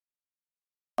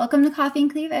Welcome to Coffee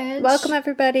and Cleavage. Welcome,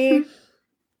 everybody.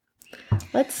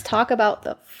 Let's talk about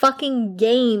the fucking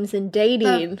games and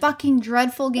dating. The fucking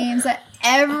dreadful games that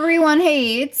everyone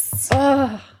hates.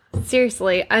 Ugh.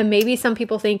 Seriously, maybe some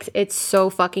people think it's so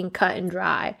fucking cut and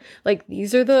dry. Like,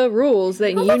 these are the rules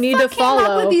that you need to follow. Who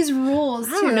came up with these rules,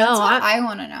 too? I don't know. That's what I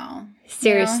want to know.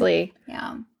 Seriously. You know?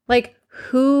 Yeah. Like,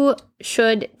 who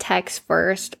should text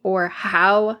first or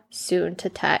how soon to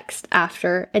text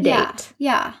after a date?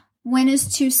 Yeah. When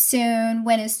is too soon?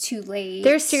 When is too late?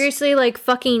 There's seriously, like,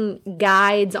 fucking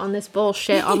guides on this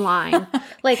bullshit online.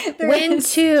 Like, when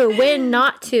to, when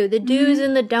not to, the do's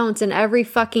and the don'ts in every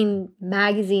fucking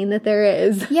magazine that there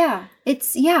is. Yeah.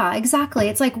 Exactly.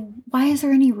 It's like, why is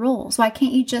there any rules? Why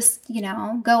can't you just,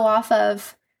 go off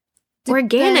of...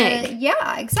 Organic.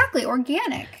 Yeah, exactly.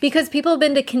 Organic. Because people have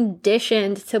been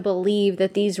conditioned to believe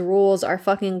that these rules are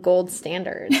fucking gold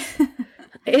standard.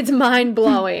 It's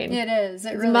mind-blowing. It is.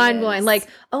 It really is. Mind-blowing. Like,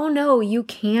 oh no, you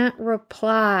can't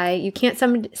reply. You can't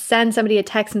send somebody a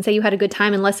text and say you had a good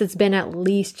time unless it's been at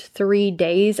least 3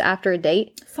 days after a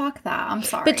date. Fuck that. I'm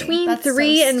sorry. Between That's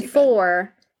 3 and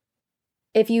 4,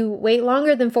 if you wait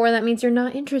longer than 4, that means you're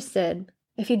not interested.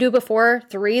 If you do before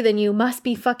 3, then you must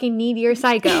be fucking needy or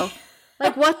psycho.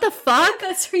 Like, what the fuck?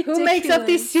 That's ridiculous. Who makes up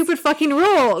these stupid fucking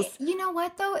rules? You know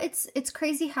what, though? It's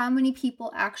crazy how many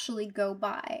people actually go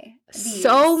by these.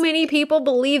 So many people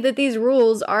believe that these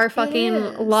rules are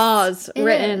fucking laws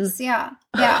written. Yeah.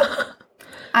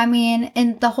 I mean,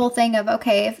 and the whole thing of,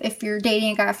 okay, if you're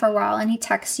dating a guy for a while and he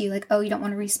texts you, like, oh, you don't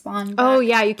want to respond back. Oh,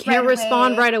 yeah, you can't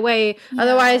respond right away. Yeah.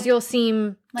 Otherwise, you'll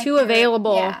seem like too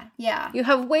available. Yeah. You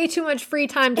have way too much free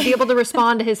time to be able to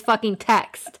respond to his fucking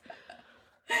text.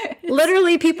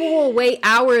 Literally, people will wait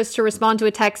hours to respond to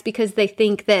a text because they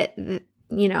think that,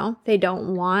 they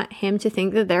don't want him to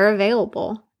think that they're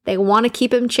available. They want to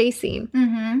keep him chasing.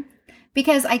 Mm-hmm.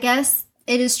 Because I guess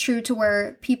it is true to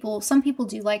where some people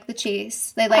do like the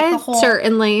chase. They like the whole,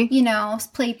 certainly,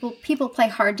 people play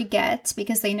hard to get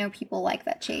because they know people like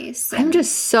that chase. I'm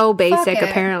just so basic,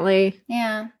 apparently.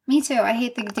 Yeah, me too. I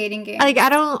hate the dating game. Like, I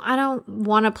don't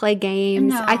want to play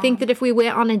games. No. I think that if we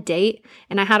went on a date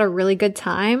and I had a really good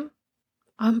time,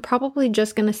 I'm probably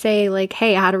just going to say, like,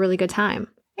 hey, I had a really good time.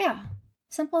 Yeah.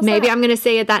 Simple as Maybe that. I'm going to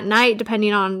say it that night,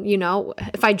 depending on,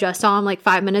 if I just saw him like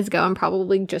 5 minutes ago, I'm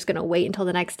probably just going to wait until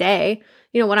the next day,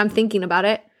 when I'm thinking about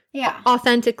it. Yeah.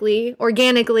 Authentically,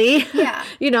 organically. Yeah.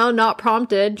 Not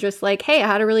prompted, just like, hey, I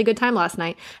had a really good time last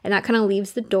night. And that kind of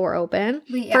leaves the door open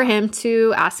for him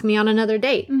to ask me on another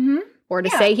date. Mm-hmm. Or to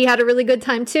say he had a really good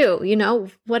time too,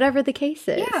 whatever the case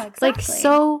is. Yeah, exactly. Like,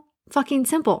 so fucking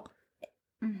simple.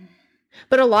 Mm-hmm.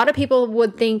 But a lot of people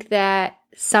would think that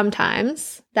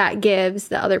sometimes that gives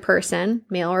the other person,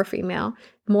 male or female,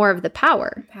 more of the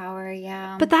power. Power,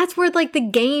 yeah. But that's where, like, the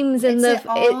games and it's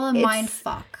all a mind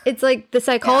fuck. It's like the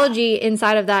psychology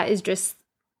inside of that is just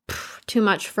too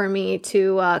much for me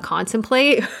to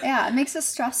contemplate. Yeah, it makes it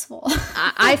stressful.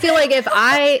 I feel like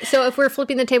if we're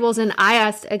flipping the tables and I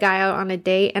asked a guy out on a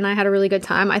date and I had a really good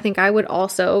time, I think I would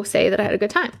also say that I had a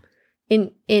good time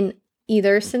in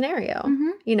either scenario.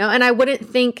 Mm-hmm. And I wouldn't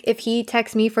think if he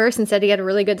texted me first and said he had a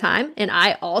really good time and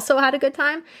I also had a good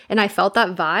time and I felt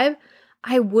that vibe,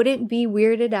 I wouldn't be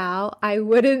weirded out. I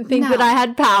wouldn't think that I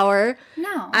had power.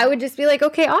 No. I would just be like,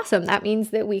 okay, awesome. That means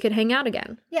that we could hang out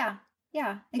again. Yeah.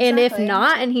 Yeah. Exactly. And if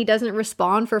not, and he doesn't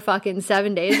respond for fucking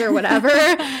 7 days or whatever,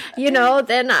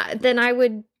 then I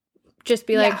would just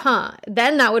be like,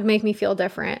 then that would make me feel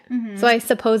different. Mm-hmm. So I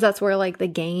suppose that's where, like, the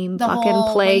game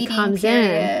fucking play comes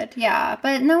in. Yeah.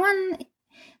 But no one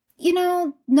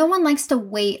likes to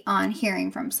wait on hearing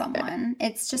from someone.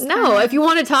 It's just if you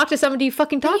want to talk to somebody, you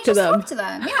fucking talk to them. Talk to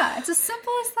them. Yeah, it's as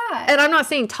simple as that. And I'm not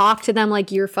saying talk to them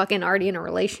like you're fucking already in a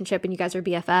relationship and you guys are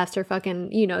BFFs or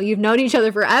fucking, you've known each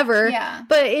other forever. Yeah.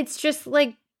 But it's just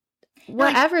like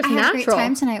whatever's natural. I had a great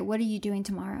time tonight. What are you doing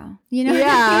tomorrow?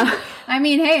 Yeah. I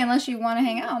mean, hey, unless you want to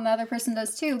hang out and the other person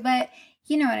does too. But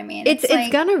you know what I mean. It's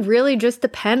gonna really just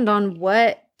depend on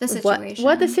what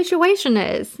the situation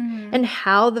is and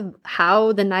how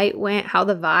the night went, how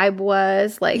the vibe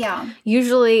was. Like,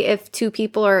 usually if two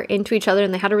people are into each other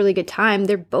and they had a really good time,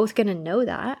 they're both gonna know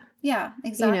that. Yeah,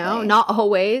 exactly. Not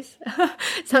always.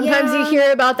 Sometimes you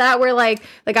hear about that where, like,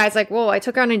 the guy's like, whoa, I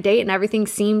took her on a date and everything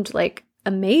seemed like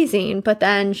amazing, but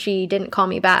then she didn't call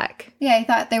me back. Yeah, I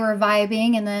thought they were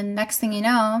vibing, and then next thing you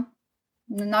know,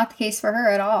 not the case for her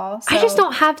at all. So. I just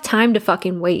don't have time to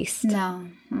fucking waste. No.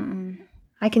 Mm-mm.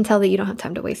 I can tell that you don't have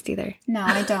time to waste either. No,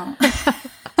 I don't.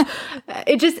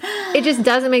 It just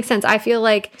doesn't make sense. I feel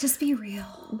like... Just be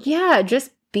real. Yeah,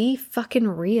 just be fucking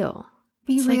real.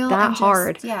 Be It's real. like that and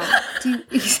hard.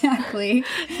 Exactly.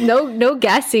 No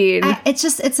guessing.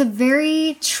 It's a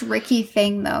very tricky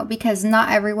thing though, because not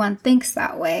everyone thinks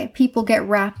that way. People get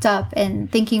wrapped up in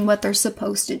thinking what they're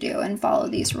supposed to do and follow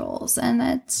these rules.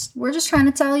 And we're just trying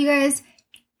to tell you guys,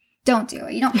 don't do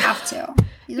it. You don't have to.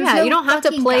 You don't have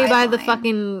to play by the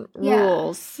fucking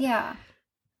rules. Yeah.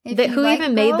 Who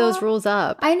even made those rules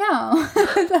up? I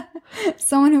know.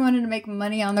 Someone who wanted to make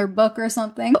money on their book or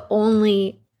something. The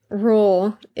only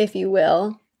rule, if you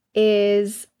will,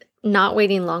 is not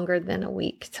waiting longer than a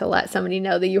week to let somebody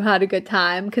know that you had a good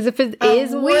time. Because if it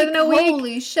is more than a week,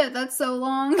 holy shit, that's so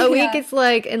long. A week, it's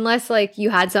like, unless like you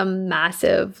had some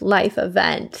massive life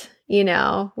event, you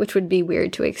know, which would be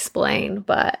weird to explain,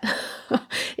 but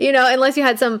you know, unless you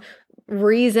had some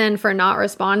reason for not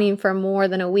responding for more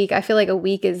than a week, I feel like a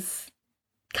week is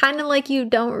kind of like you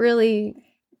don't really,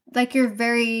 like you're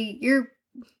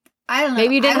I don't know.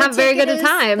 Maybe you didn't have very good a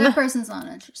time. That person's not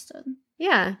interested.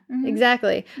 Yeah,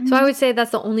 exactly. Mm-hmm. So I would say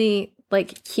that's the only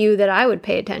like cue that I would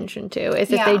pay attention to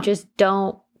is if they just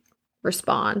don't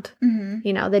respond. Mm-hmm.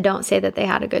 You know, they don't say that they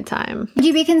had a good time. Would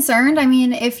you be concerned? I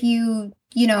mean, if you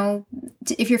know,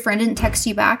 if your friend didn't text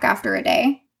you back after a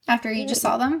day, after you just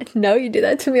saw them? No, you do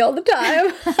that to me all the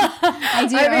time. I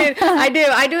do. I mean,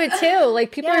 I do it too.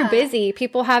 Like, people are busy.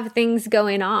 People have things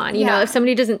going on. You know, if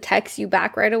somebody doesn't text you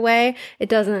back right away, it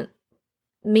doesn't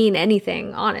mean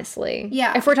anything, honestly.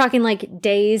 Yeah. If we're talking like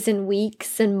days and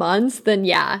weeks and months, then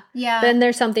then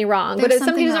there's something wrong. But if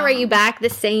somebody doesn't write you back the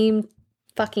same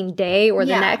fucking day or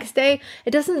the next day,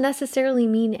 it doesn't necessarily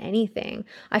mean anything.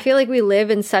 I feel like we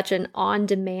live in such an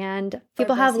on-demand,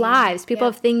 people have lives, people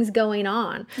have things going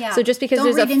on. Yeah. So just because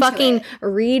there's a fucking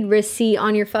read receipt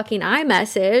on your fucking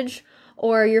iMessage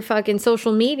or your fucking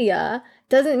social media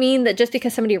doesn't mean that just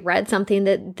because somebody read something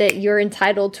that you're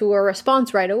entitled to a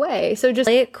response right away. So just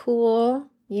play it cool,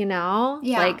 you know?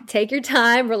 Yeah. Like, take your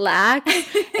time, relax.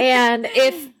 And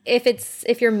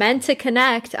if you're meant to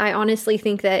connect, I honestly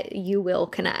think that you will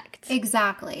connect.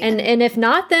 Exactly. And if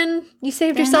not, then you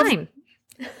saved yourself time.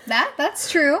 That's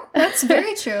true. That's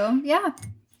very true. Yeah.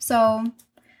 So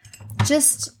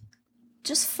just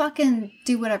fucking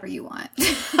do whatever you want.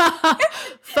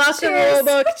 Fuck the rule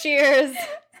book. Cheers.